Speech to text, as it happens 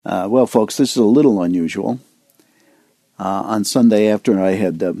Well, folks, this is a little unusual. On Sunday, after I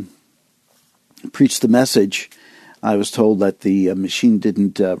had preached the message, I was told that the machine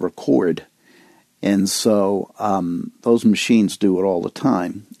didn't record. And so those machines do it all the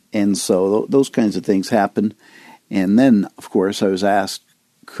time. And so those kinds of things happen. And then, of course, I was asked,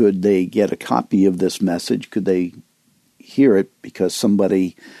 could they get a copy of this message? Could they hear it because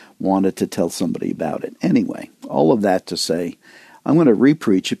somebody wanted to tell somebody about it? Anyway, all of that to say, I'm going to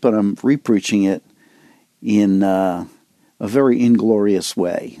repreach it, but I'm repreaching it in a very inglorious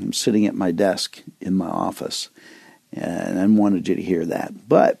way. I'm sitting at my desk in my office, and I wanted you to hear that.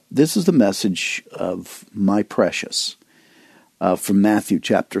 But this is the message of my precious from Matthew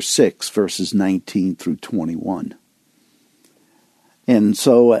chapter 6, verses 19 through 21. And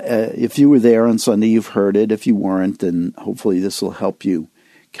so if you were there on Sunday, you've heard it. If you weren't, then hopefully this will help you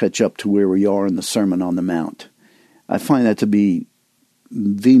catch up to where we are in the Sermon on the Mount. I find that to be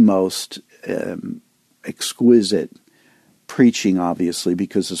the most exquisite preaching, obviously,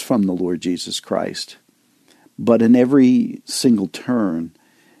 because it's from the Lord Jesus Christ. But in every single turn,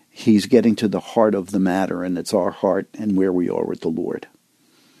 he's getting to the heart of the matter, and it's our heart and where we are with the Lord.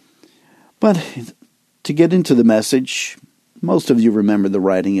 But to get into the message, most of you remember the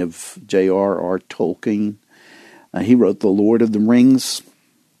writing of J.R.R. Tolkien. He wrote The Lord of the Rings.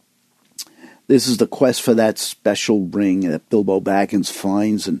 This is the quest for that special ring that Bilbo Baggins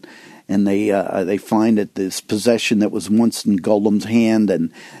finds, and they find it, this possession that was once in Gollum's hand,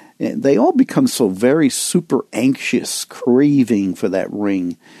 and they all become so very super anxious, craving for that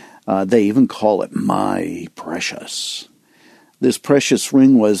ring. They even call it my precious. This precious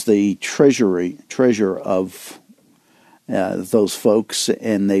ring was the treasure of those folks,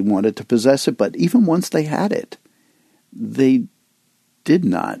 and they wanted to possess it. But even once they had it, they did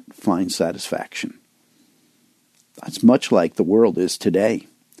not find satisfaction. That's much like the world is today.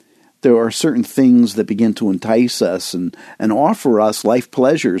 There are certain things that begin to entice us and offer us life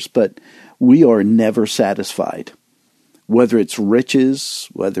pleasures, but we are never satisfied. Whether it's riches,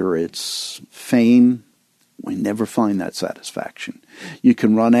 whether it's fame, we never find that satisfaction. You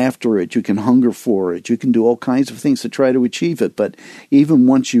can run after it, you can hunger for it, you can do all kinds of things to try to achieve it, but even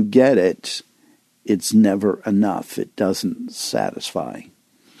once you get it, it's never enough. It doesn't satisfy.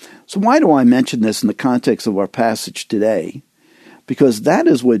 So why do I mention this in the context of our passage today? Because that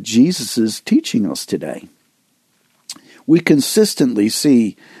is what Jesus is teaching us today. We consistently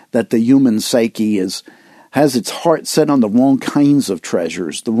see that the human psyche has its heart set on the wrong kinds of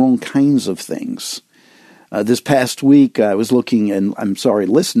treasures, the wrong kinds of things. This past week, I was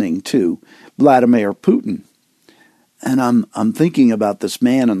listening to Vladimir Putin. And I'm thinking about this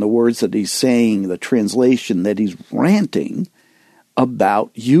man and the words that he's saying, the translation that he's ranting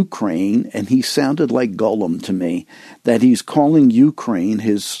about Ukraine, and he sounded like Gollum to me, that he's calling Ukraine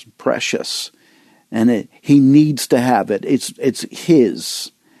his precious, and he needs to have it. It's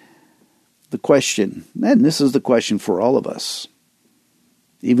his. The question, and this is the question for all of us,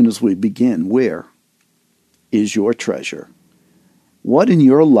 even as we begin, where is your treasure? What in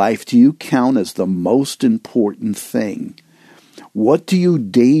your life do you count as the most important thing? What do you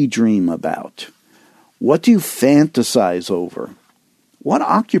daydream about? What do you fantasize over? What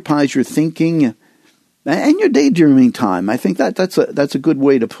occupies your thinking and your daydreaming time? I think that's a good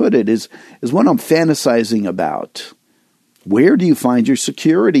way to put it, is what I'm fantasizing about. Where do you find your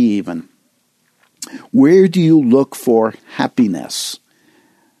security even? Where do you look for happiness?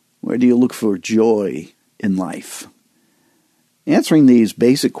 Where do you look for joy in life? Answering these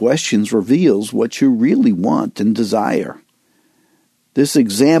basic questions reveals what you really want and desire. This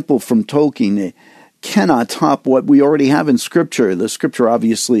example from Tolkien cannot top what we already have in Scripture. The Scripture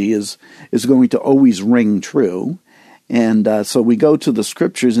obviously is going to always ring true. And so we go to the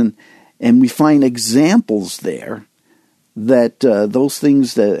Scriptures and we find examples there that those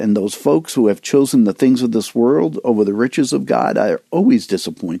things and those folks who have chosen the things of this world over the riches of God are always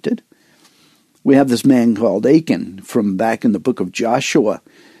disappointed. We have this man called Achan from back in the book of Joshua,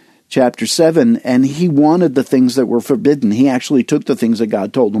 chapter 7, and he wanted the things that were forbidden. He actually took the things that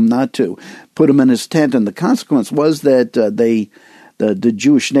God told him not to, put them in his tent, and the consequence was that the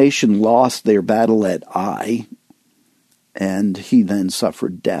Jewish nation lost their battle at Ai, and he then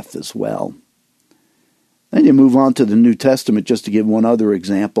suffered death as well. Then you move on to the New Testament, just to give one other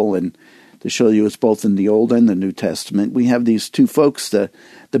example, and to show you it's both in the Old and the New Testament. We have these two folks. The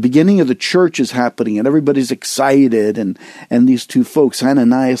beginning of the church is happening, and everybody's excited, and these two folks,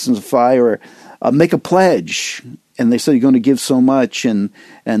 Ananias and Sapphira, make a pledge, and they said, you're going to give so much, and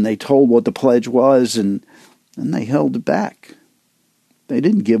they told what the pledge was, and they held it back. They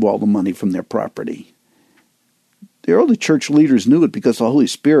didn't give all the money from their property. the early church leaders knew it because the Holy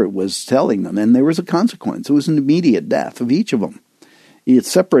Spirit was telling them, and there was a consequence. It was an immediate death of each of them.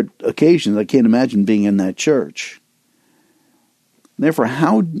 It's separate occasions. I can't imagine being in that church. Therefore,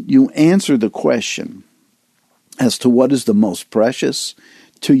 how you answer the question as to what is the most precious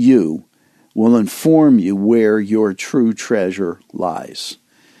to you will inform you where your true treasure lies.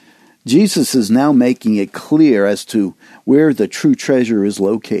 Jesus is now making it clear as to where the true treasure is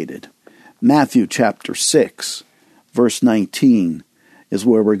located. Matthew chapter 6, verse 19 is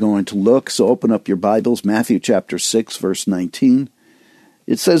where we're going to look. So open up your Bibles, Matthew chapter 6, verse 19.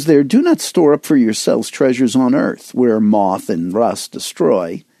 It says there, "Do not store up for yourselves treasures on earth, where moth and rust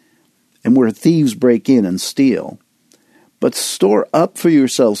destroy, and where thieves break in and steal. But store up for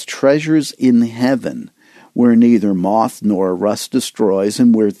yourselves treasures in heaven, where neither moth nor rust destroys,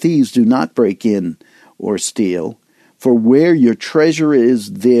 and where thieves do not break in or steal. For where your treasure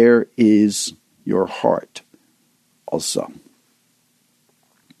is, there is your heart also."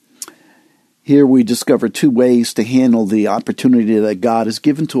 Here we discover two ways to handle the opportunity that God has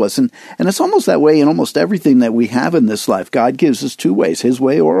given to us. And it's almost that way in almost everything that we have in this life. God gives us two ways, His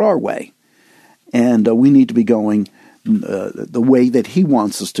way or our way. And we need to be going the way that He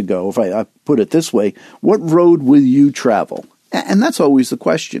wants us to go. If I put it this way, what road will you travel? And that's always the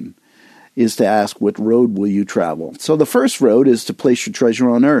question, is to ask, what road will you travel? So the first road is to place your treasure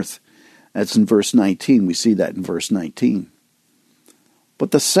on earth. That's in verse 19. We see that in verse 19.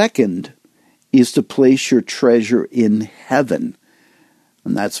 But the second is to place your treasure in heaven.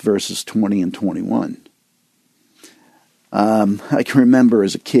 And that's verses 20 and 21. I can remember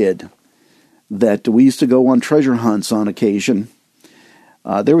as a kid that we used to go on treasure hunts on occasion.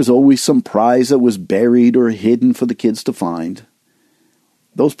 There was always some prize that was buried or hidden for the kids to find.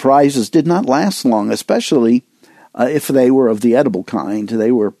 Those prizes did not last long, especially if they were of the edible kind.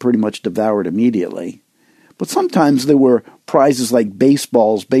 They were pretty much devoured immediately. But sometimes there were prizes like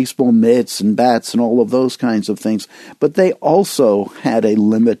baseballs, baseball mitts, and bats, and all of those kinds of things. But they also had a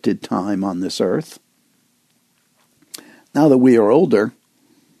limited time on this earth. Now that we are older,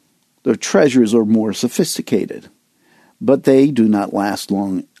 the treasures are more sophisticated, but they do not last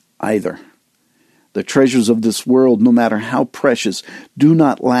long either. The treasures of this world, no matter how precious, do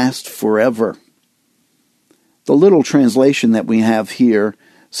not last forever. The little translation that we have here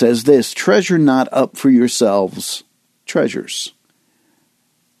says this: "Treasure not up for yourselves treasures."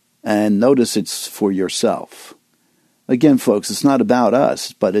 And notice it's for yourself. Again, folks, it's not about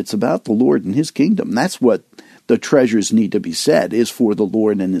us, but it's about the Lord and His kingdom. That's what the treasures need to be said, is for the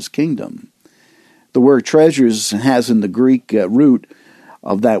Lord and His kingdom. The word treasures has in the Greek root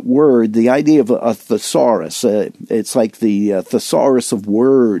of that word the idea of a thesaurus. It's like the thesaurus of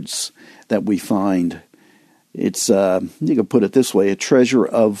words that we find. It's, you can put it this way, a treasure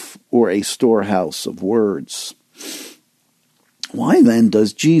of, or a storehouse of words. Why then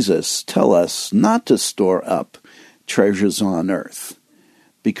does Jesus tell us not to store up treasures on earth?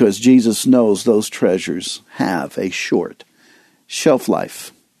 Because Jesus knows those treasures have a short shelf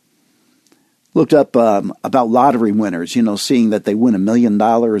life. Looked up about lottery winners, seeing that they win $1 million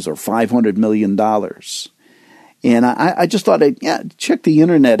or $500 million. And I just thought I'd check the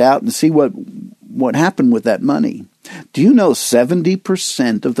internet out and see what happened with that money. Do you know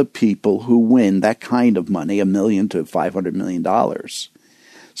 70% of the people who win that kind of money, $1 million to $500 million,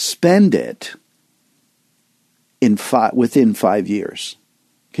 spend it within 5 years?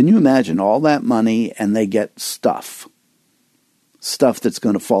 Can you imagine all that money and they get stuff? Stuff that's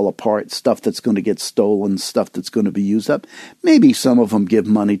going to fall apart, stuff that's going to get stolen, stuff that's going to be used up. Maybe some of them give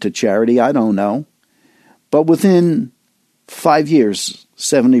money to charity, I don't know. But within 5 years,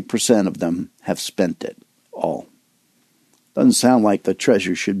 70% of them have spent it all. Doesn't sound like the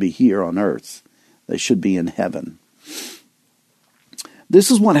treasure should be here on earth. They should be in heaven.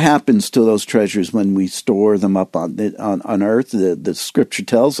 This is what happens to those treasures when we store them up on earth. The scripture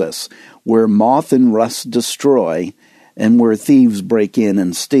tells us, where moth and rust destroy, and where thieves break in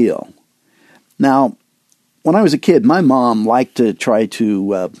and steal. Now, when I was a kid, my mom liked to try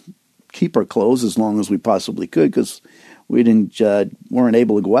to keep our clothes as long as we possibly could, because we weren't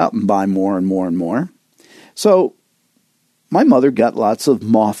able to go out and buy more and more and more. So my mother got lots of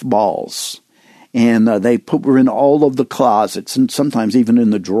mothballs, and they were in all of the closets, and sometimes even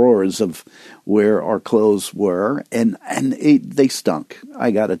in the drawers of where our clothes were, and they stunk.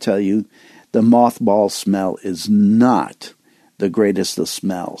 I got to tell you, the mothball smell is not the greatest of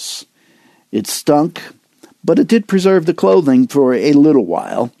smells. It stunk, but it did preserve the clothing for a little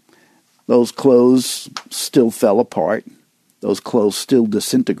while. Those clothes still fell apart. Those clothes still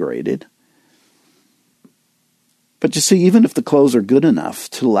disintegrated. But you see, even if the clothes are good enough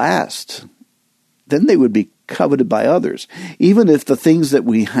to last, then they would be coveted by others. Even if the things that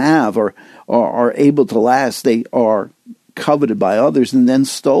we have are able to last, they are coveted by others and then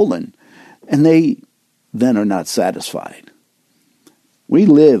stolen. And they then are not satisfied. We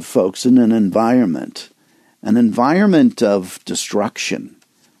live, folks, in an environment of destruction.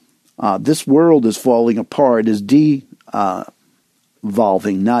 This world is falling apart, is devolving,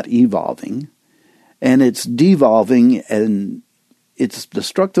 not evolving. And it's devolving, and it's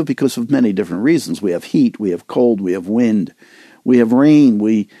destructive because of many different reasons. We have heat, we have cold, we have wind, we have rain.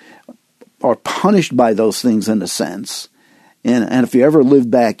 We are punished by those things in a sense. And if you ever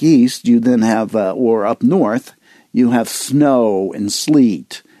lived back east, you then have, or up north, you have snow and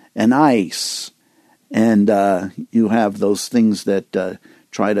sleet and ice. And you have those things that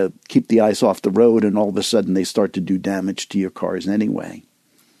try to keep the ice off the road, and all of a sudden they start to do damage to your cars anyway.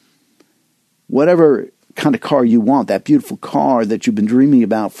 Whatever kind of car you want, that beautiful car that you've been dreaming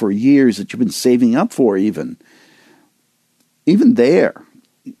about for years, that you've been saving up for even there,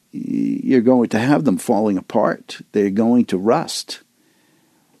 you're going to have them falling apart. They're going to rust.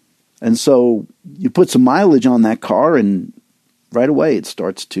 And so you put some mileage on that car, and right away it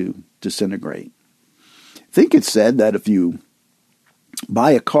starts to disintegrate. I think it's said that if you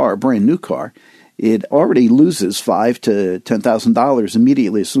buy a car, a brand new car, it already loses $5,000 to $10,000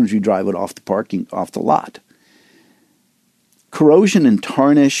 immediately as soon as you drive it off the lot. Corrosion and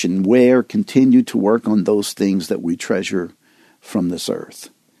tarnish and wear continue to work on those things that we treasure from this earth.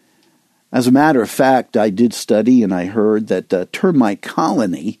 As a matter of fact, I did study and I heard that a termite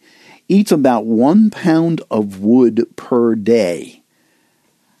colony eats about 1 pound of wood per day.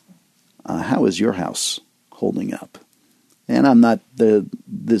 How is your house holding up? And I'm not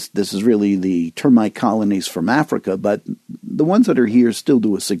this is really the termite colonies from Africa, but the ones that are here still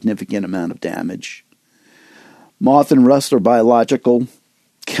do a significant amount of damage. Moth and rust are biological,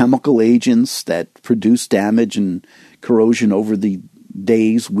 chemical agents that produce damage and corrosion over the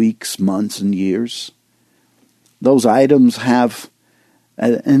days, weeks, months, and years. Those items have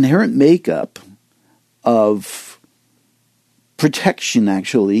an inherent makeup of protection,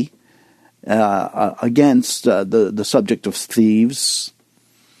 actually, against the subject of thieves,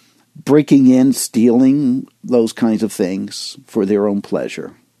 breaking in, stealing, those kinds of things for their own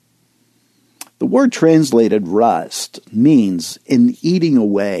pleasure. The word translated rust means an eating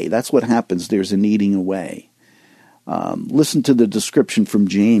away. That's what happens. There's an eating away. Listen to the description from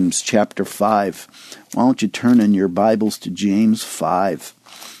James chapter 5. Why don't you turn in your Bibles to James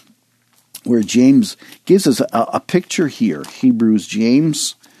 5, where James gives us a picture here.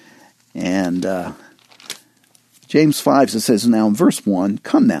 James, and James 5, it says now in verse 1,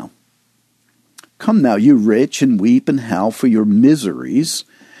 Come now, you rich, and weep and howl for your miseries,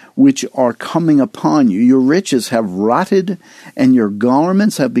 which are coming upon you. Your riches have rotted, and your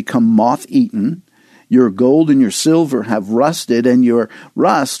garments have become moth-eaten. Your gold and your silver have rusted, and your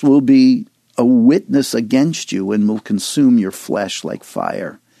rust will be a witness against you and will consume your flesh like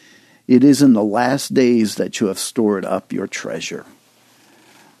fire. It is in the last days that you have stored up your treasure.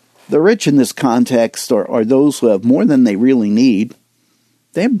 The rich in this context are those who have more than they really need.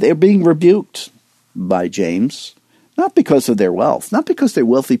 They're being rebuked by James, not because of their wealth, not because they're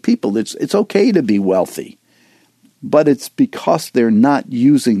wealthy people. It's okay to be wealthy, but it's because they're not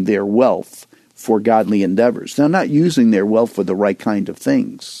using their wealth for godly endeavors. They're not using their wealth for the right kind of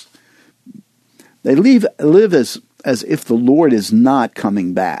things. They live as if the Lord is not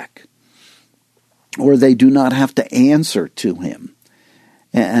coming back, or they do not have to answer to him.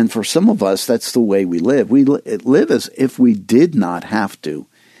 And for some of us, that's the way we live. We live as if we did not have to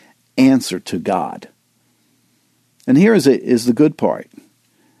answer to God. And here is the good part.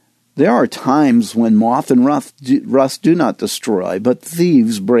 There are times when moth and rust do not destroy, but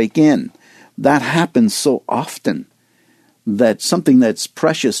thieves break in. That happens so often that something that's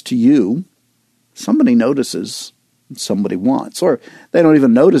precious to you, somebody notices, somebody wants. Or they don't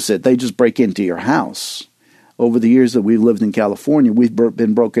even notice it, they just break into your house. Over the years that we've lived in California, we've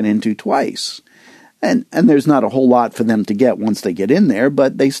been broken into twice. And there's not a whole lot for them to get once they get in there,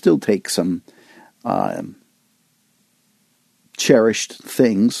 but they still take some cherished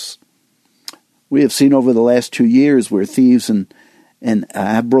things. We have seen over the last 2 years where thieves and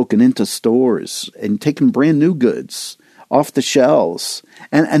have broken into stores and taken brand new goods off the shelves.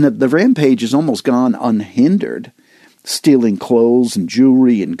 And the rampage has almost gone unhindered, stealing clothes and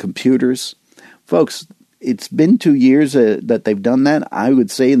jewelry and computers. Folks, it's been 2 years that they've done that. I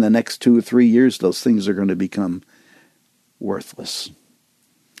would say in the next 2 or 3 years, those things are going to become worthless.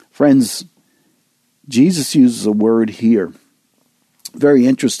 Friends, Jesus uses a word here, very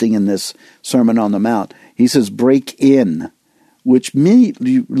interesting in this Sermon on the Mount. He says, break in, which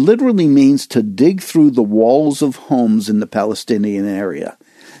literally means to dig through the walls of homes in the Palestinian area.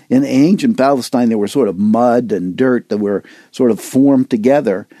 In ancient Palestine, there were sort of mud and dirt that were sort of formed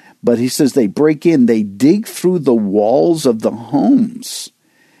together. But he says they break in, they dig through the walls of the homes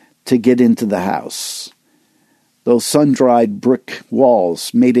to get into the house. Those sun-dried brick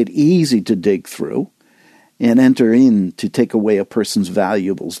walls made it easy to dig through and enter in to take away a person's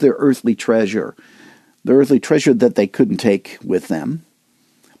valuables, their earthly treasure that they couldn't take with them.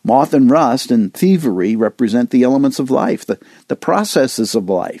 Moth and rust and thievery represent the elements of life, the processes of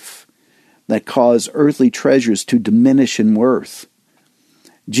life that cause earthly treasures to diminish in worth.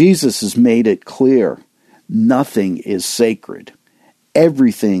 Jesus has made it clear, nothing is sacred.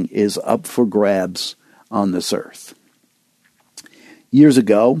 Everything is up for grabs on this earth. Years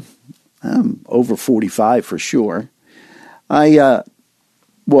ago, I'm over 45 for sure, I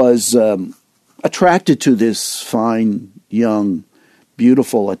was attracted to this fine, young,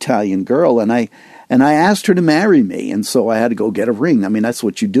 beautiful Italian girl, and I asked her to marry me, and so I had to go get a ring. I mean, that's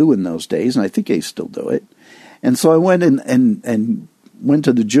what you do in those days, and I think they still do it. And so I went and went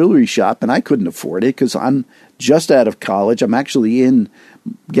to the jewelry shop, and I couldn't afford it because I'm just out of college. I'm actually in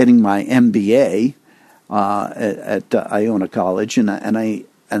getting my MBA at Iona College,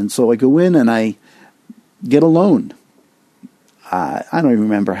 and so I go in and I get a loan. I don't even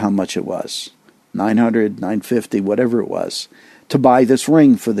remember how much it was, $900, $950, whatever it was, to buy this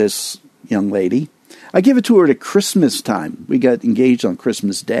ring for this young lady. I gave it to her at Christmas time. We got engaged on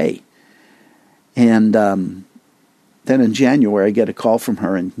Christmas Day. And then in January, I get a call from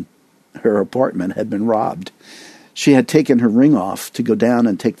her, and her apartment had been robbed. She had taken her ring off to go down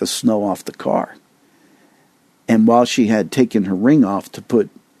and take the snow off the car. And while she had taken her ring off to put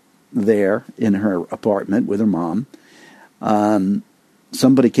there in her apartment with her mom,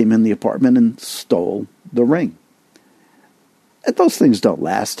 somebody came in the apartment and stole the ring. And those things don't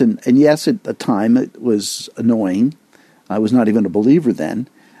last. And yes, at the time, it was annoying. I was not even a believer then.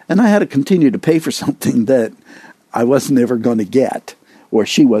 And I had to continue to pay for something that I wasn't ever going to get, or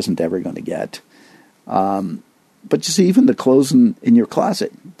she wasn't ever going to get. But you see, even the clothes in your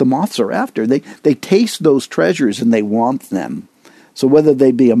closet, the moths are after. They taste those treasures and they want them. So whether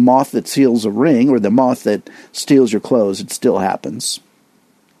they be a moth that steals a ring or the moth that steals your clothes, it still happens.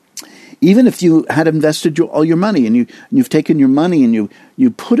 Even if you had invested all your money and you've taken your money and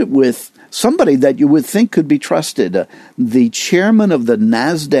you put it with somebody that you would think could be trusted, the chairman of the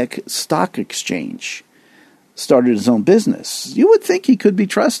NASDAQ stock exchange started his own business. You would think he could be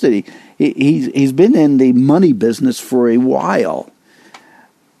trusted. He's been in the money business for a while.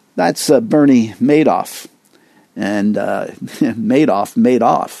 That's Bernie Madoff. And Madoff made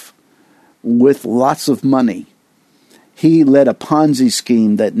off with lots of money. He led a Ponzi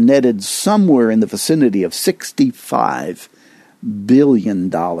scheme that netted somewhere in the vicinity of $65 billion.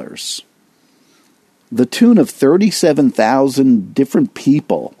 The tune of 37,000 different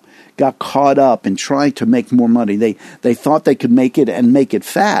people got caught up in trying to make more money. They thought they could make it and make it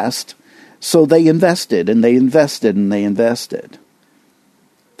fast, so they invested and they invested and they invested.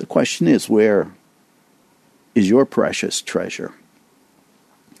 The question is, where is your precious treasure?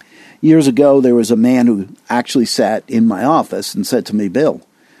 Years ago, there was a man who actually sat in my office and said to me, Bill,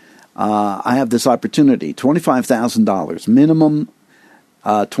 I have this opportunity, $25,000, minimum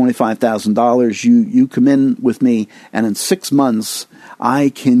 $25,000. You come in with me, and in 6 months, I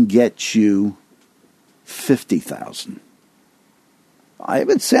can get you $50,000.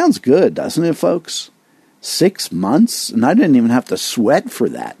 It sounds good, doesn't it, folks? 6 months? And I didn't even have to sweat for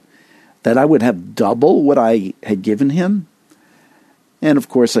that I would have double what I had given him. And of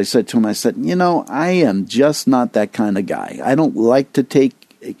course, I said to him, I am just not that kind of guy. I don't like to take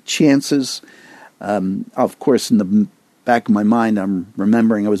chances. Of course, in the back of my mind, I'm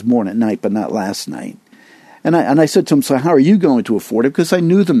remembering I was born at night, but not last night. And I said to him, so how are you going to afford it? Because I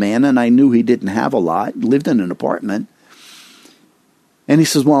knew the man, and I knew he didn't have a lot, lived in an apartment. And he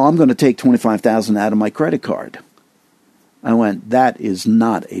says, well, I'm going to take $25,000 out of my credit card. I went, that is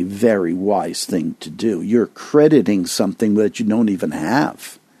not a very wise thing to do. You're crediting something that you don't even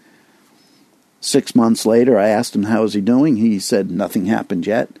have. 6 months later, I asked him, how is he doing? He said, nothing happened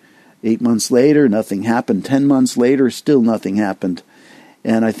yet. 8 months later, nothing happened. 10 months later, still nothing happened.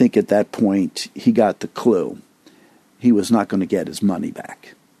 And I think at that point, he got the clue. He was not going to get his money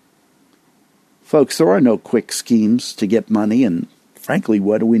back. Folks, there are no quick schemes to get money, and frankly,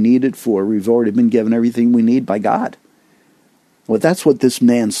 what do we need it for? We've already been given everything we need by God. Well, that's what this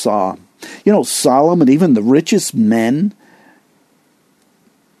man saw. Solomon, even the richest men,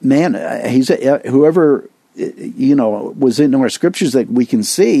 whoever, was in our scriptures that we can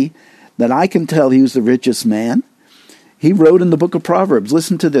see, that I can tell he was the richest man. He wrote in the book of Proverbs,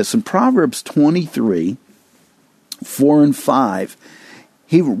 listen to this, in Proverbs 23, 4 and 5,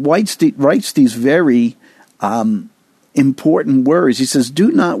 he writes these very important words. He says,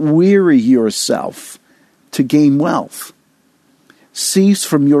 do not weary yourself to gain wealth. Cease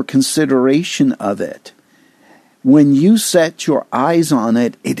from your consideration of it. When you set your eyes on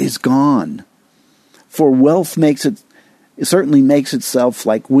it, it is gone. For wealth it certainly makes itself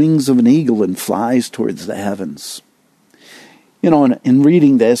like wings of an eagle and flies towards the heavens. You know, in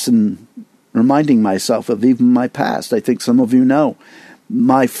reading this and reminding myself of even my past, I think some of you know,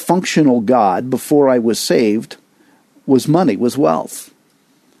 my functional God before I was saved was money, was wealth.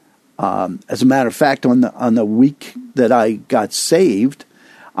 As a matter of fact, on the week that I got saved,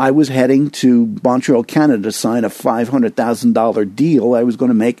 I was heading to Montreal, Canada to sign a $500,000 deal I was going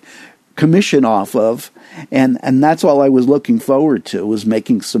to make commission off of, and that's all I was looking forward to, was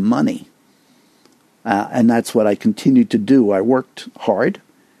making some money. And that's what I continued to do. I worked hard,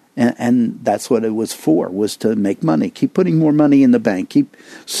 and that's what it was for, was to make money. Keep putting more money in the bank. Keep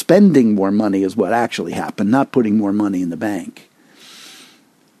spending more money is what actually happened, not putting more money in the bank.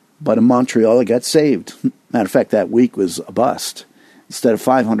 But in Montreal, I got saved. Matter of fact, that week was a bust. Instead of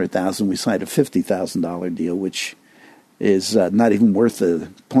 $500,000, we signed a $50,000 deal, which is not even worth the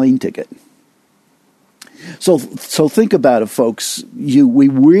plane ticket. So think about it, folks. We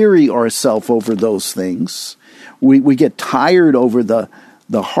weary ourselves over those things. We get tired over the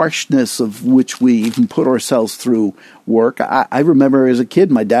harshness of which we even put ourselves through work. I remember as a kid,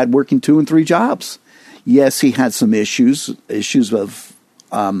 my dad working 2 and 3 jobs. Yes, he had some issues of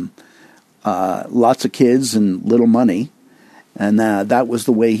lots of kids and little money, and that was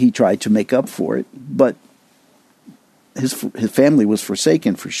the way he tried to make up for it. But his family was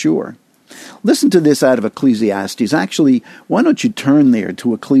forsaken for sure. Listen to this out of Ecclesiastes. Actually, why don't you turn there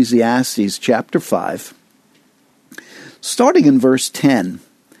to Ecclesiastes chapter 5, starting in verse 10.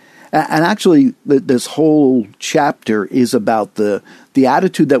 And actually, this whole chapter is about the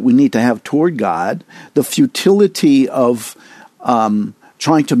attitude that we need to have toward God, the futility of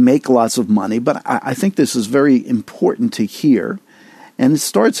trying to make lots of money. But I think this is very important to hear. And it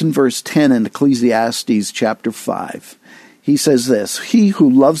starts in verse 10 in Ecclesiastes chapter 5. He says this, "He who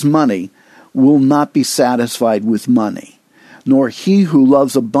loves money will not be satisfied with money, nor he who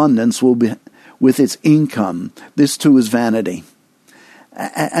loves abundance will be with its income. This too is vanity."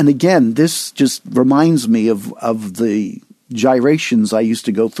 And again, this just reminds me of the gyrations I used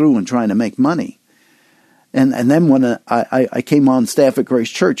to go through in trying to make money. And then when I came on staff at Grace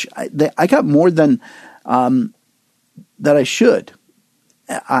Church, I got more than that I should.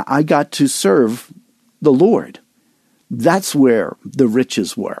 I got to serve the Lord. That's where the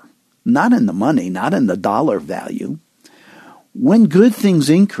riches were. Not in the money, not in the dollar value. When good things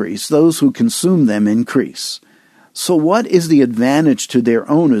increase, those who consume them increase. So what is the advantage to their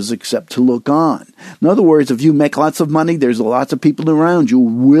owners except to look on? In other words, if you make lots of money, there's lots of people around you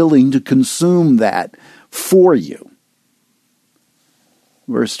willing to consume that for you.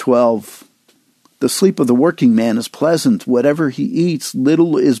 Verse 12, "The sleep of the working man is pleasant. Whatever he eats,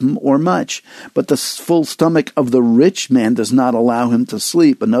 little is or much. But the full stomach of the rich man does not allow him to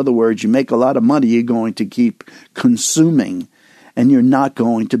sleep." In other words, you make a lot of money, you're going to keep consuming, and you're not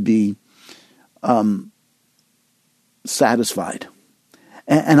going to be satisfied.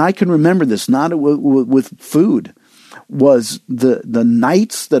 And I can remember this, not with food, was the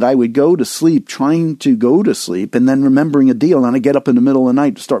nights that I would go to sleep, trying to go to sleep, and then remembering a deal, and I get up in the middle of the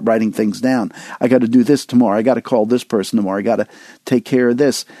night to start writing things down. I got to do this tomorrow. I got to call this person tomorrow. I got to take care of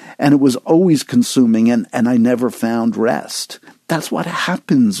this. And it was always consuming, and I never found rest. That's what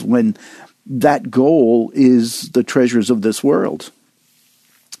happens when that goal is the treasures of this world.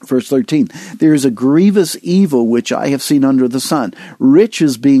 Verse 13, "There is a grievous evil which I have seen under the sun.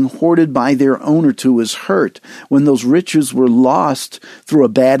 Riches being hoarded by their owner to his hurt. When those riches were lost through a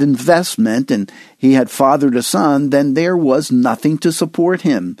bad investment, and he had fathered a son, then there was nothing to support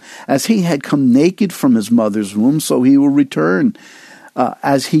him. As he had come naked from his mother's womb, so he will return.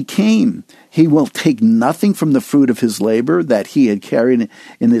 As he came, he will take nothing from the fruit of his labor that he had carried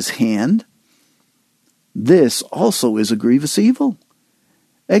in his hand. This also is a grievous evil.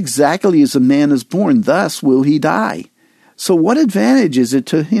 Exactly as a man is born, thus will he die. So what advantage is it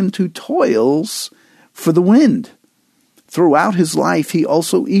to him who toils for the wind? Throughout his life he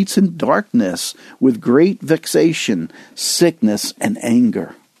also eats in darkness with great vexation, sickness, and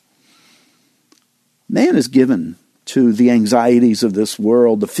anger." Man is given to the anxieties of this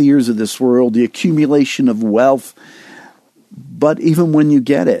world, the fears of this world, the accumulation of wealth. But even when you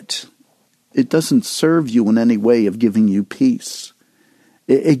get it, it doesn't serve you in any way of giving you peace.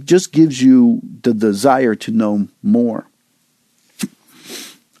 It just gives you the desire to know more.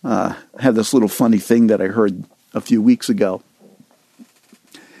 I have this little funny thing that I heard a few weeks ago.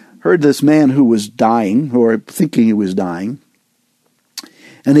 Heard this man who was dying, or thinking he was dying,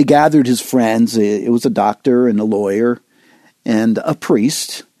 and he gathered his friends. It was a doctor and a lawyer and a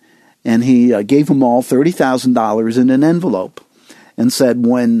priest, and he gave them all $30,000 in an envelope and said,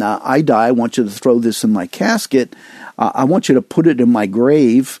 when I die, I want you to throw this in my casket. I want you to put it in my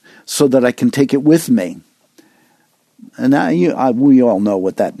grave so that I can take it with me. And we all know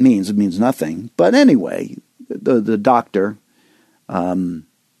what that means. It means nothing. But anyway, the doctor, when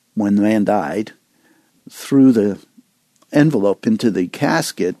the man died, threw the envelope into the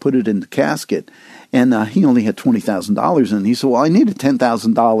casket, put it in the casket, and he only had $20,000 in it. He said, well, I needed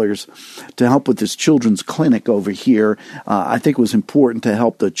 $10,000 to help with this children's clinic over here. I think it was important to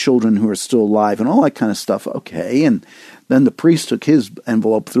help the children who are still alive and all that kind of stuff. Okay, and then the priest took his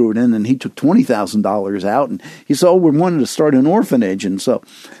envelope, threw it in, and he took $20,000 out, and he said, oh, we wanted to start an orphanage, and so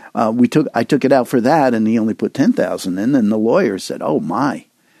I took it out for that, and he only put $10,000 in, and the lawyer said, oh my,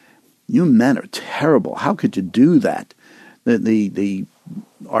 you men are terrible. How could you do that?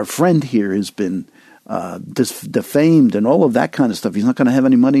 Our friend here has been defamed and all of that kind of stuff. He's not going to have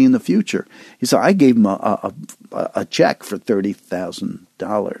any money in the future. He said, I gave him a check for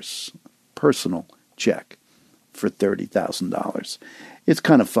 $30,000, personal check for $30,000. It's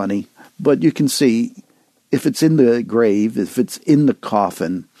kind of funny, but you can see if it's in the grave, if it's in the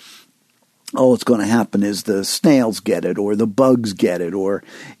coffin, all that's going to happen is the snails get it or the bugs get it or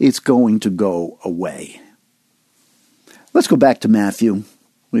it's going to go away. Let's go back to Matthew.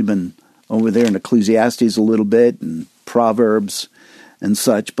 We've been over there in Ecclesiastes a little bit and Proverbs and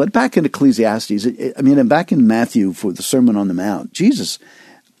such. But back in Ecclesiastes, and back in Matthew for the Sermon on the Mount, Jesus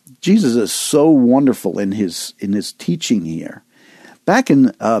is so wonderful in his teaching here. Back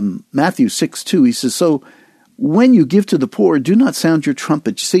in Matthew 6:2, he says, so when you give to the poor, do not sound your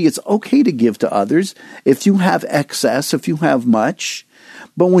trumpet. You see, it's okay to give to others if you have excess, if you have much.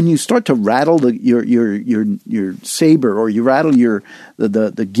 But when you start to rattle your saber or you rattle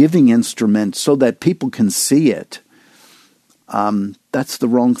the giving instrument so that people can see it, that's the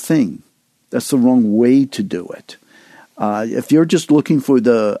wrong thing. That's the wrong way to do it. If you're just looking for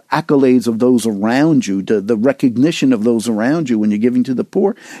the accolades of those around you, the recognition of those around you when you're giving to the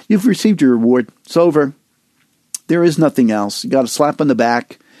poor, you've received your reward. It's over. There is nothing else. You got a slap on the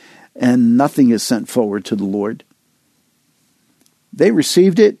back, and nothing is sent forward to the Lord. They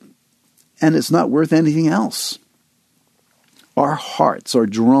received it, and it's not worth anything else. Our hearts are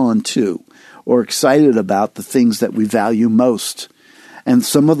drawn to or excited about the things that we value most. And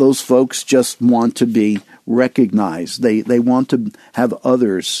some of those folks just want to be recognized. They want to have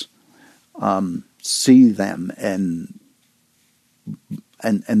others see them and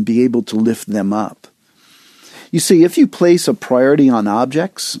be able to lift them up. You see, if you place a priority on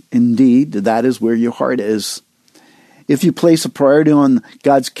objects, indeed, that is where your heart is. If you place a priority on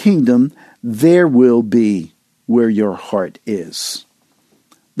God's kingdom, there will be where your heart is.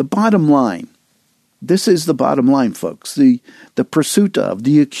 The bottom line, this is the bottom line, folks. The pursuit of,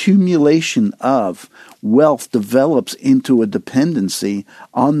 the accumulation of wealth develops into a dependency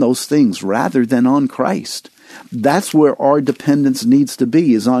on those things rather than on Christ. That's where our dependence needs to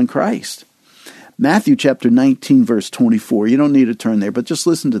be, is on Christ. Matthew chapter 19, verse 24. You don't need to turn there, but just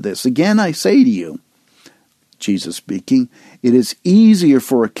listen to this. Again, I say to you, Jesus speaking, it is easier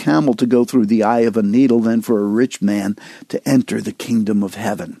for a camel to go through the eye of a needle than for a rich man to enter the kingdom of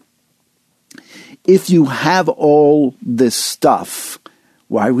heaven. If you have all this stuff,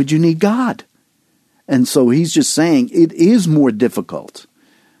 why would you need God? And so he's just saying it is more difficult.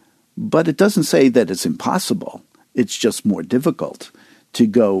 But it doesn't say that it's impossible. It's just more difficult to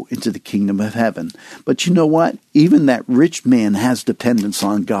go into the kingdom of heaven. But you know what? Even that rich man has dependence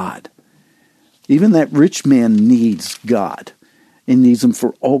on God. Even that rich man needs God. He needs him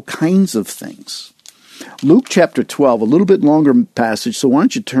for all kinds of things. Luke chapter 12, a little bit longer passage, so why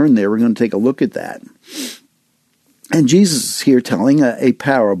don't you turn there? We're going to take a look at that. And Jesus is here telling a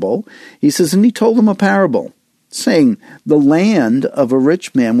parable. He says, and he told them a parable, saying, the land of a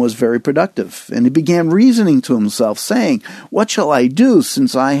rich man was very productive. And he began reasoning to himself, saying, what shall I do,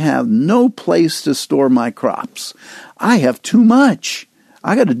 since I have no place to store my crops? I have too much.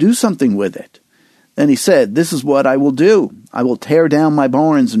 I got to do something with it. Then he said, this is what I will do. I will tear down my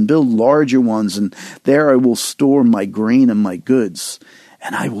barns and build larger ones, and there I will store my grain and my goods.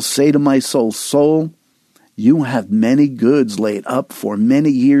 And I will say to my soul, soul, you have many goods laid up for many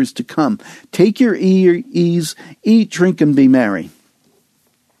years to come. Take your ease, eat, drink, and be merry.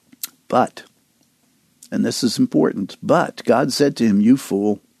 But, and this is important, but God said to him, you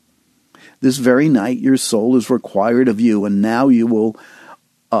fool, this very night your soul is required of you, and now you will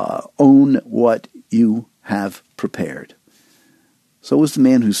own what you have prepared. So is the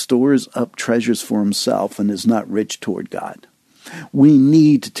man who stores up treasures for himself and is not rich toward God. We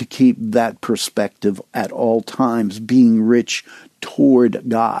need to keep that perspective at all times, being rich toward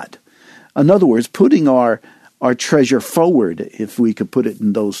God. In other words, putting our treasure forward, if we could put it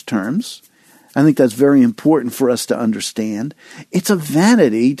in those terms. I think that's very important for us to understand. It's a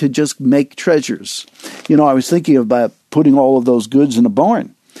vanity to just make treasures. I was thinking about putting all of those goods in a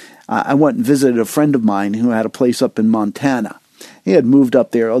barn. I went and visited a friend of mine who had a place up in Montana. He had moved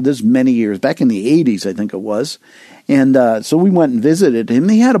up there, this many years, back in the 80s, I think it was. And so we went and visited him.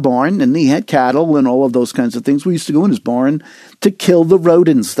 He had a barn, and he had cattle and all of those kinds of things. We used to go in his barn to kill the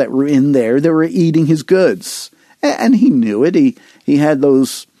rodents that were in there that were eating his goods. And he knew it. He had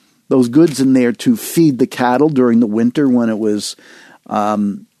those goods in there to feed the cattle during the winter when it was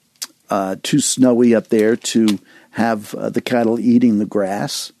too snowy up there to have the cattle eating the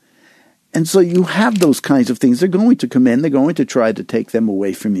grass. And so you have those kinds of things. They're going to come in. They're going to try to take them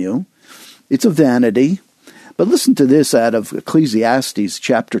away from you. It's a vanity. But listen to this out of Ecclesiastes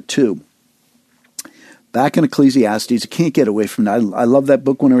chapter 2. Back in Ecclesiastes, I can't get away from that. I love that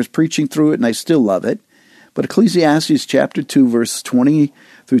book when I was preaching through it, and I still love it. But Ecclesiastes chapter 2, verse 20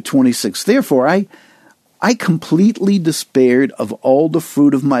 through 26. Therefore, I completely despaired of all the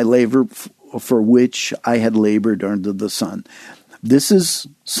fruit of my labor for which I had labored under the sun. This is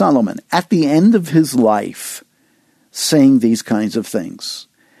Solomon at the end of his life saying these kinds of things.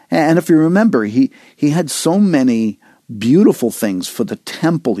 And if you remember, he had so many beautiful things for the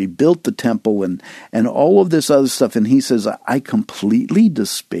temple. He built the temple and all of this other stuff. And he says, I completely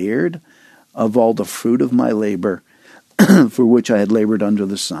despaired of all the fruit of my labor for which I had labored under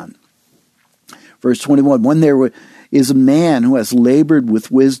the sun. Verse 21, when there is a man who has labored with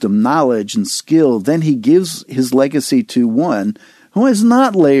wisdom, knowledge, and skill, then he gives his legacy to one who has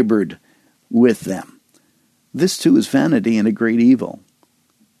not labored with them. This too is vanity and a great evil.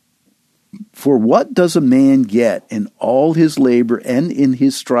 For what does a man get in all his labor and in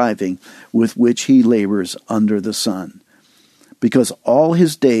his striving with which he labors under the sun? Because all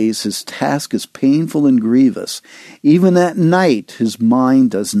his days his task is painful and grievous. Even at night his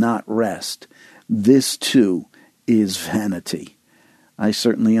mind does not rest. This too is vanity. I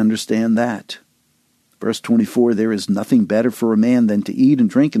certainly understand that. Verse 24, there is nothing better for a man than to eat and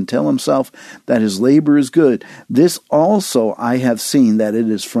drink and tell himself that his labor is good. This also I have seen, that it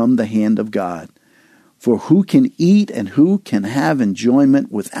is from the hand of God. For who can eat and who can have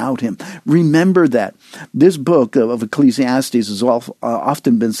enjoyment without him? Remember that. This book of Ecclesiastes has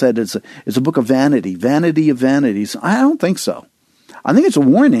often been said it's a book of vanity, vanity of vanities. I don't think so. I think it's a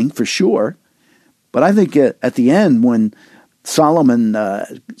warning for sure. But I think at the end, when Solomon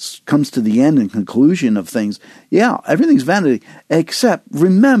comes to the end and conclusion of things, yeah, everything's vanity, except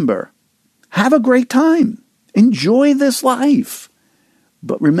remember, have a great time. Enjoy this life.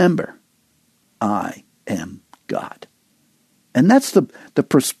 But remember, I am God. And that's the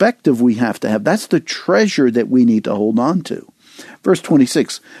perspective we have to have. That's the treasure that we need to hold on to. Verse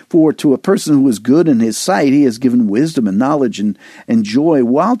 26, for to a person who is good in his sight, he has given wisdom and knowledge and joy,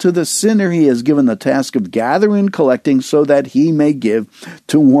 while to the sinner he has given the task of gathering and collecting so that he may give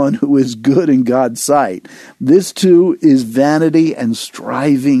to one who is good in God's sight. This too is vanity and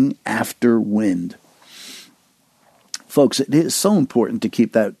striving after wind. Folks, it is so important to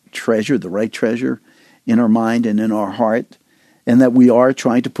keep that treasure, the right treasure, in our mind and in our heart, and that we are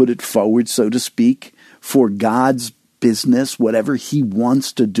trying to put it forward, so to speak, for God's business, whatever he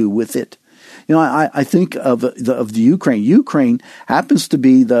wants to do with it. I think of the Ukraine. Ukraine happens to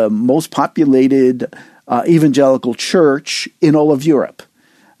be the most populated evangelical church in all of Europe.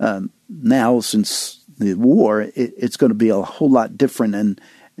 Now, since the war, it's going to be a whole lot different.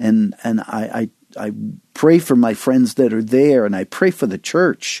 And I pray for my friends that are there, and I pray for the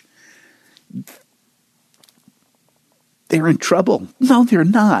church. They're in trouble. No, they're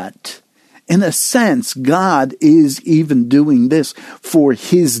not. In a sense, God is even doing this for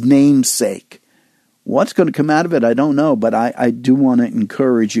his name's sake. What's going to come out of it, I don't know, but I do want to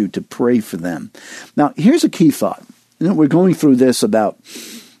encourage you to pray for them. Now, here's a key thought. We're going through this about,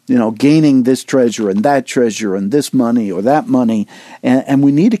 gaining this treasure and this money or that money, and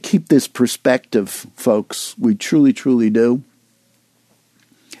we need to keep this perspective, folks. We truly, truly do.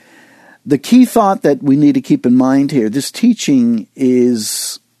 The key thought that we need to keep in mind here, this teaching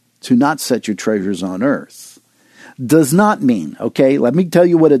is to not set your treasures on earth. Does not mean, okay, let me tell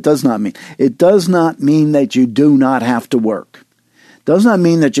you what it does not mean. It does not mean that you do not have to work. It does not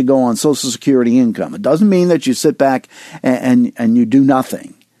mean that you go on Social Security income. It doesn't mean that you sit back and you do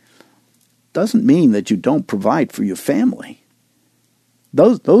nothing. It doesn't mean that you don't provide for your family.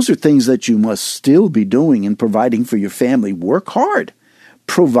 Those are things that you must still be doing and providing for your family. Work hard.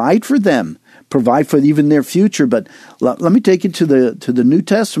 Provide for them. Provide for even their future. But let me take you to the New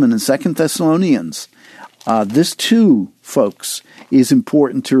Testament in 2 Thessalonians. This too, folks, is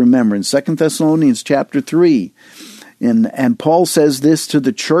important to remember. In 2 Thessalonians chapter 3, and Paul says this to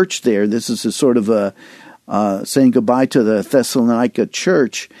the church there. This is a sort of a saying goodbye to the Thessalonica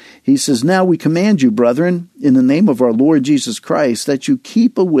church. He says, "Now we command you, brethren, in the name of our Lord Jesus Christ, that you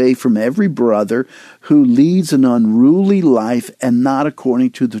keep away from every brother who leads an unruly life and not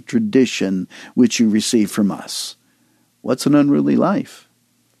according to the tradition which you received from us." What's an unruly life?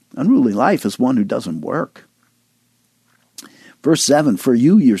 Unruly life is one who doesn't work. Verse 7, "For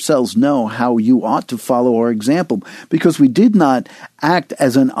you yourselves know how you ought to follow our example, because we did not act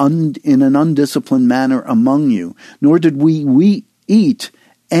as in an undisciplined manner among you, nor did we eat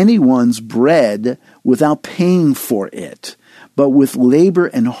anyone's bread without paying for it. But with labor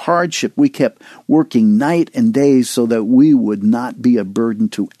and hardship we kept working night and day so that we would not be a burden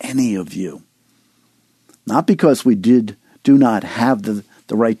to any of you." Not because we do not have the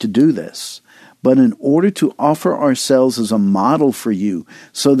right to do this, but in order to offer ourselves as a model for you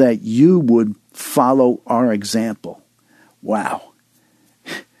so that you would follow our example. Wow.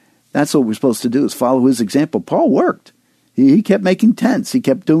 That's what we're supposed to do, is follow his example. Paul worked. He kept making tents. He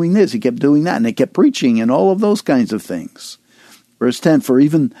kept doing this. He kept doing that. And he kept preaching and all of those kinds of things. Verse 10, "For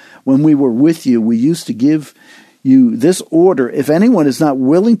even when we were with you, we used to give you this order. If anyone is not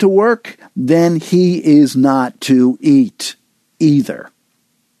willing to work, then he is not to eat either."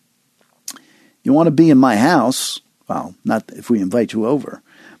 You want to be in my house, well, not if we invite you over,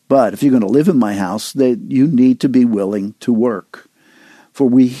 but if you're going to live in my house, that you need to be willing to work. "For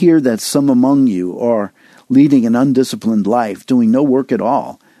we hear that some among you are leading an undisciplined life, doing no work at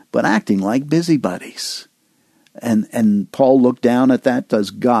all, but acting like busybodies." And Paul looked down at that. Does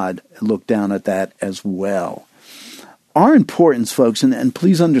God look down at that as well? Our importance, folks, and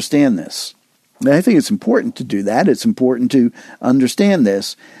please understand this. I think it's important to do that. It's important to understand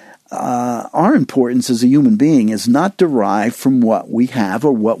this. Our importance as a human being is not derived from what we have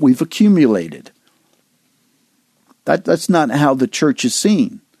or what we've accumulated. That's not how the church is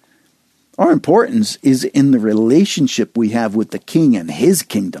seen. Our importance is in the relationship we have with the King and his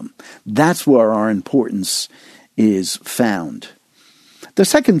kingdom. That's where our importance is found. The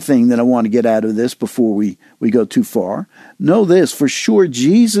second thing that I want to get out of this before we go too far, know this, for sure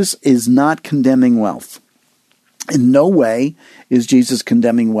Jesus is not condemning wealth. In no way is Jesus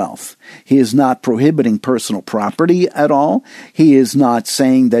condemning wealth. He is not prohibiting personal property at all. He is not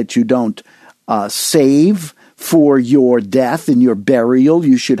saying that you don't save for your death and your burial.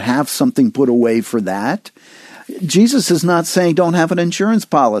 You should have something put away for that. Jesus is not saying don't have an insurance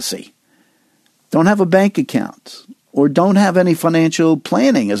policy, don't have a bank account, or don't have any financial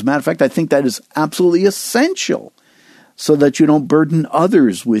planning. As a matter of fact, I think that is absolutely essential so that you don't burden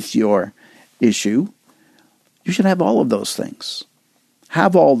others with your issue. You should have all of those things.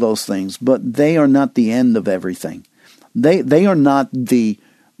 Have all those things, but they are not the end of everything. They are not the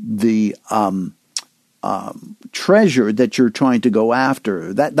treasure that you're trying to go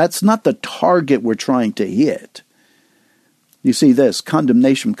after. That's not the target we're trying to hit. You see this,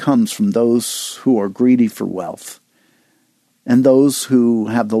 condemnation comes from those who are greedy for wealth and those who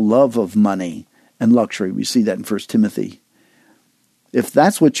have the love of money and luxury. We see that in 1 Timothy. If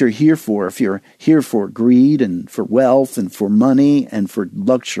that's what you're here for, if you're here for greed and for wealth and for money and for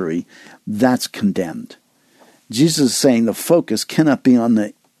luxury, that's condemned. Jesus is saying the focus cannot be on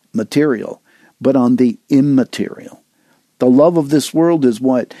the material, but on the immaterial. The love of this world is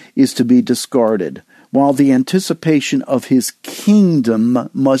what is to be discarded, while the anticipation of his kingdom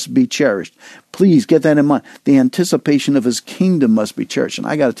must be cherished. Please get that in mind. The anticipation of his kingdom must be cherished. And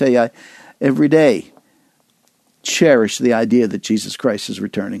I got to tell you, every day, cherish the idea that Jesus Christ is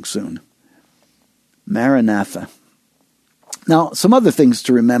returning soon. Maranatha. Now, some other things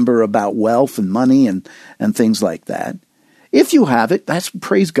to remember about wealth and money and things like that. If you have it, that's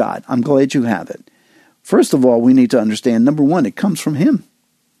praise God. I'm glad you have it. First of all, we need to understand, number one, it comes from him.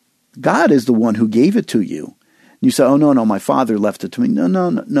 God is the one who gave it to you. You say, oh, no, my father left it to me.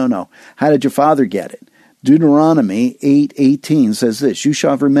 No. How did your father get it? Deuteronomy 8:18 says this, "You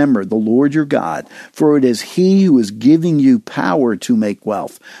shall remember the Lord your God, for it is he who is giving you power to make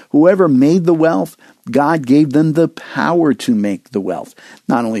wealth." Whoever made the wealth, God gave them the power to make the wealth.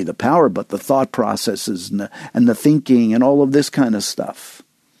 Not only the power, but the thought processes and the thinking and all of this kind of stuff.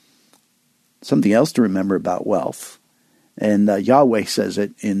 Something else to remember about wealth, and Yahweh says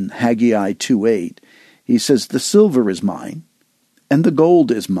it in Haggai 2:8. He says, "The silver is mine, and the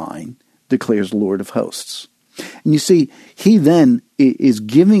gold is mine, declares the Lord of hosts." And you see, he then is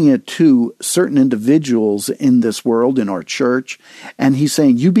giving it to certain individuals in this world, in our church, and he's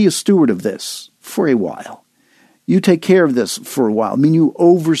saying, you be a steward of this for a while. You take care of this for a while. I mean, you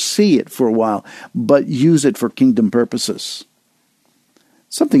oversee it for a while, but use it for kingdom purposes.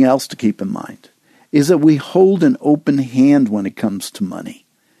 Something else to keep in mind is that we hold an open hand when it comes to money.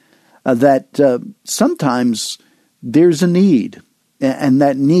 Sometimes there's a need, and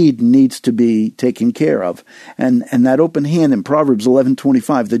that need needs to be taken care of. And that open hand in Proverbs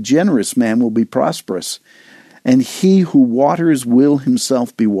 11:25, the generous man will be prosperous, and he who waters will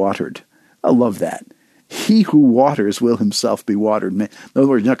himself be watered. I love that. He who waters will himself be watered. In other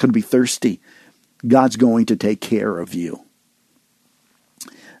words, you're not going to be thirsty. God's going to take care of you.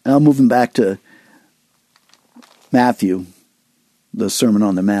 Now, moving back to Matthew, the Sermon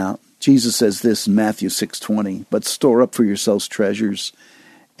on the Mount. Jesus says this in Matthew 6:20, but store up for yourselves treasures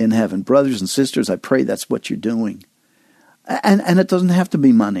in heaven. Brothers and sisters, I pray that's what you're doing. And it doesn't have to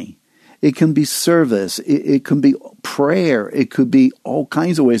be money. It can be service. It can be prayer. It could be all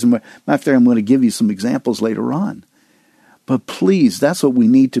kinds of ways. And after I'm going to give you some examples later on. But please, that's what we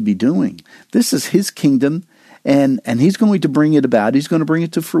need to be doing. This is his kingdom, and he's going to bring it about. He's going to bring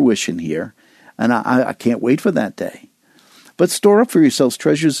it to fruition here. And I can't wait for that day. But store up for yourselves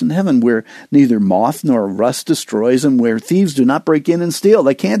treasures in heaven where neither moth nor rust destroys and where thieves do not break in and steal.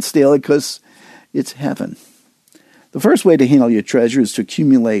 They can't steal it because it's heaven. The first way to handle your treasure is to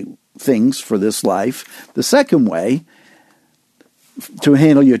accumulate things for this life. The second way to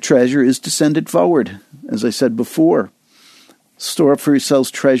handle your treasure is to send it forward, as I said before. Store up for yourselves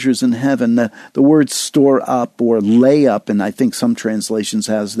treasures in heaven. The word store up or lay up, and I think some translations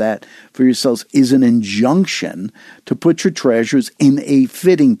has that for yourselves, is an injunction to put your treasures in a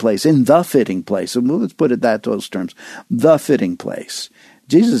fitting place, in the fitting place. And let's put it those terms, the fitting place.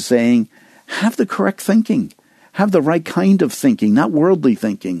 Jesus is saying, have the correct thinking. Have the right kind of thinking, not worldly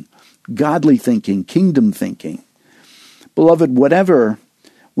thinking, godly thinking, kingdom thinking. Beloved, whatever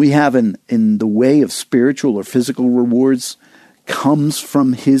we have in the way of spiritual or physical rewards comes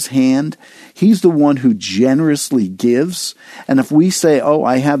from his hand. He's the one who generously gives. And if we say, oh,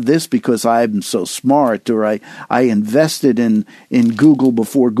 I have this because I'm so smart, or I invested in Google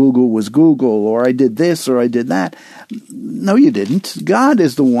before Google was Google, or I did this or I did that. No, you didn't. God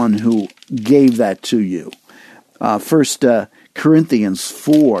is the one who gave that to you. 1 Corinthians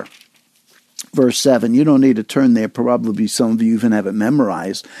 4, verse 7. You don't need to turn there. Probably some of you even have it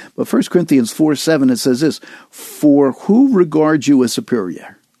memorized. But 1 Corinthians 4, 7, it says this, for who regards you as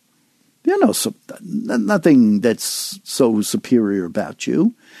superior? There nothing that's so superior about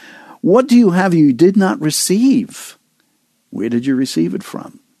you. What do you have you did not receive? Where did you receive it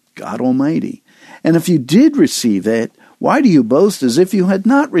from? God Almighty. And if you did receive it, why do you boast as if you had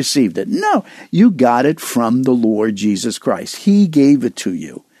not received it? No, you got it from the Lord Jesus Christ. He gave it to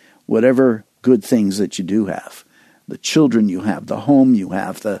you. Whatever good things that you do have, the children you have, the home you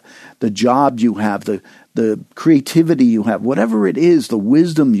have, the job you have, the creativity you have, whatever it is, the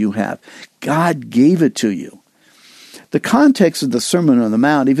wisdom you have, God gave it to you. The context of the Sermon on the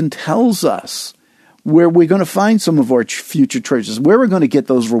Mount even tells us where we're going to find some of our future treasures, where we're going to get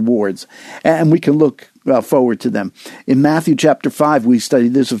those rewards, and we can look forward to them. In Matthew chapter 5, we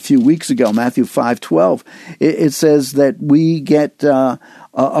studied this a few weeks ago, Matthew 5:12, it says that we get a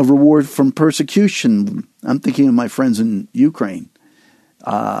reward from persecution. I'm thinking of my friends in Ukraine.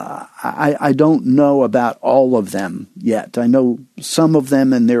 I don't know about all of them yet. I know some of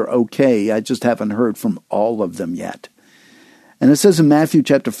them and they're okay. I just haven't heard from all of them yet. And it says in Matthew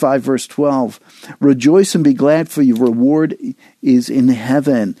chapter 5, verse 12, rejoice and be glad, for your reward is in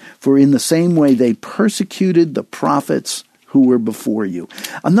heaven. For in the same way they persecuted the prophets who were before you.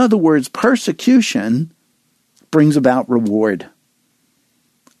 In other words, persecution brings about reward.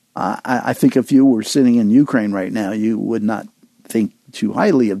 I think if you were sitting in Ukraine right now, you would not think too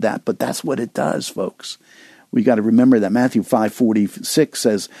highly of that, but that's what it does, folks. We got to remember that Matthew 5:46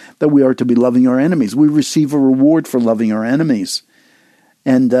 says that we are to be loving our enemies. We receive a reward for loving our enemies.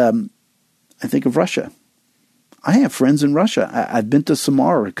 And I think of Russia. I have friends in Russia. I've been to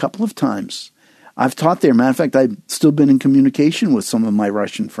Samara a couple of times. I've taught there. Matter of fact, I've still been in communication with some of my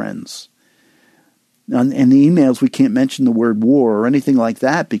Russian friends. In the emails, we can't mention the word war or anything like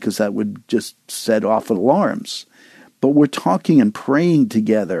that because that would just set off alarms. But we're talking and praying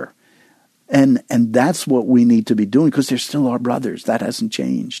together. And that's what we need to be doing because they're still our brothers. That hasn't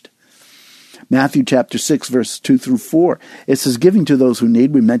changed. Matthew chapter 6, verse 2 through 4. It says, giving to those who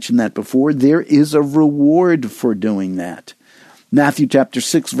need. We mentioned that before. There is a reward for doing that. Matthew chapter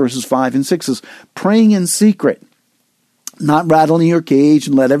 6, verses 5 and 6 says, praying in secret. Not rattling your cage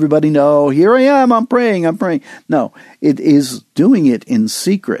and let everybody know, here I am, I'm praying. No, it is doing it in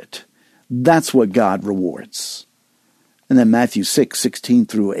secret. That's what God rewards. And then Matthew 6:16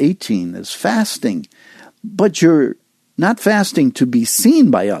 through 18 is fasting. But you're not fasting to be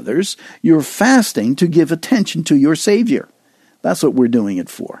seen by others. You're fasting to give attention to your Savior. That's what we're doing it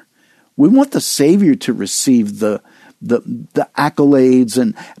for. We want the Savior to receive the accolades,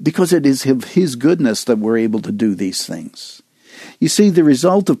 and because it is of His goodness that we're able to do these things. You see, the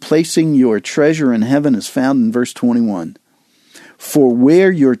result of placing your treasure in heaven is found in verse 21. For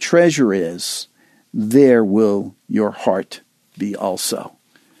where your treasure is, there will your heart be also.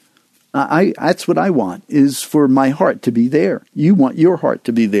 That's what I want, is for my heart to be there. You want your heart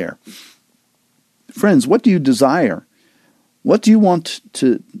to be there. Friends, what do you desire? What do you want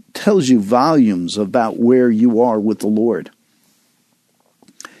to tells you volumes about where you are with the Lord?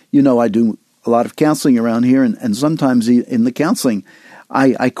 You know, I do a lot of counseling around here, and sometimes in the counseling,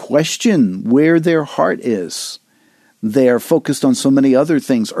 I question where their heart is. They're focused on so many other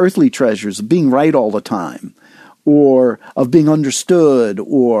things, earthly treasures, of being right all the time, or of being understood,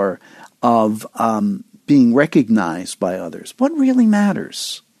 or of being recognized by others. What really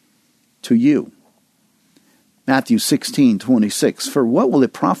matters to you? Matthew 16:26, for what will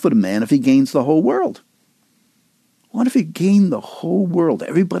it profit a man if he gains the whole world? What if he gained the whole world?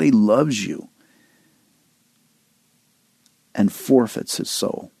 Everybody loves you, and forfeits his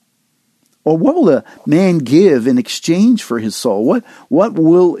soul. Or what will a man give in exchange for his soul? What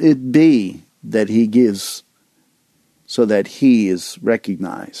will it be that he gives so that he is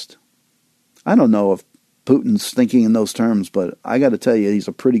recognized? I don't know if Putin's thinking in those terms, but I got to tell you, he's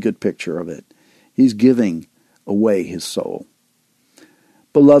a pretty good picture of it. He's giving away his soul.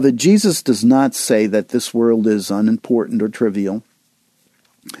 Beloved, Jesus does not say that this world is unimportant or trivial.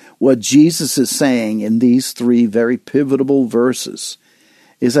 What Jesus is saying in these three very pivotal verses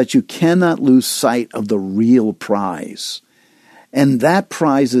is that you cannot lose sight of the real prize. And that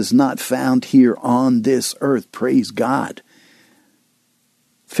prize is not found here on this earth. Praise God.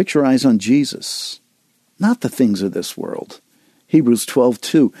 Fix your eyes on Jesus, not the things of this world. Hebrews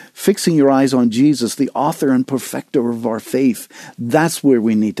 12:2, fixing your eyes on Jesus, the author and perfecter of our faith. That's where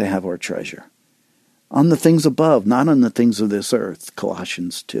we need to have our treasure. On the things above, not on the things of this earth.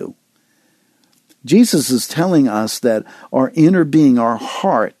 Colossians 2. Jesus is telling us that our inner being, our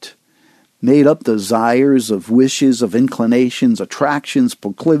heart, made up desires of wishes, of inclinations, attractions,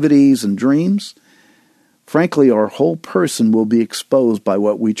 proclivities, and dreams. Frankly, our whole person will be exposed by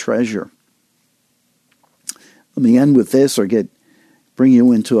what we treasure. Let me end with this, or bring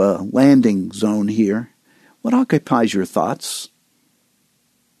you into a landing zone here. What occupies your thoughts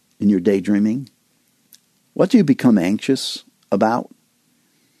in your daydreaming? What do you become anxious about?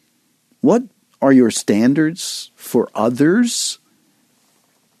 What are your standards for others?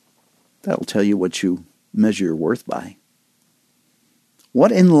 That'll tell you what you measure your worth by.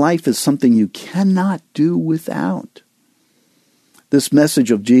 What in life is something you cannot do without? This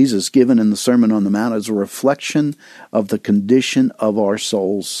message of Jesus given in the Sermon on the Mount is a reflection of the condition of our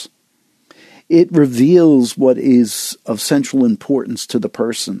souls. It reveals what is of central importance to the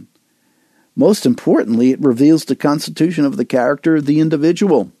person. Most importantly, it reveals the constitution of the character of the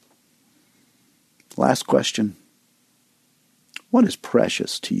individual. Last question. What is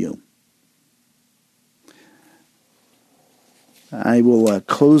precious to you? I will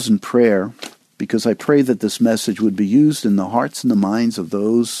close in prayer, because I pray that this message would be used in the hearts and the minds of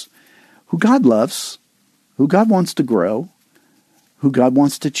those who God loves, who God wants to grow, who God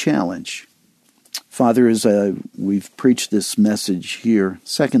wants to challenge. Father, as we've preached this message here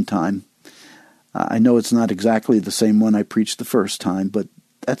second time, I know it's not exactly the same one I preached the first time, but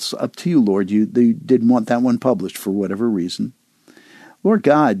that's up to you, Lord. You didn't want that one published for whatever reason. Lord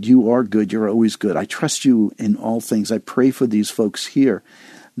God, you are good. You're always good. I trust you in all things. I pray for these folks here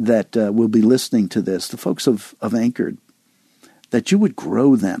that will be listening to this, the folks of Anchored, that you would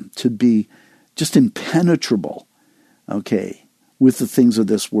grow them to be just impenetrable, with the things of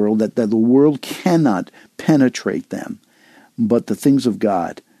this world, that the world cannot penetrate them, but the things of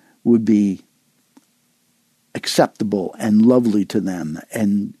God would be acceptable and lovely to them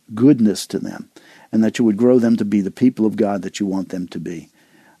and goodness to them, and that you would grow them to be the people of God that you want them to be.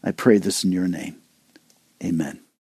 I pray this in your name. Amen.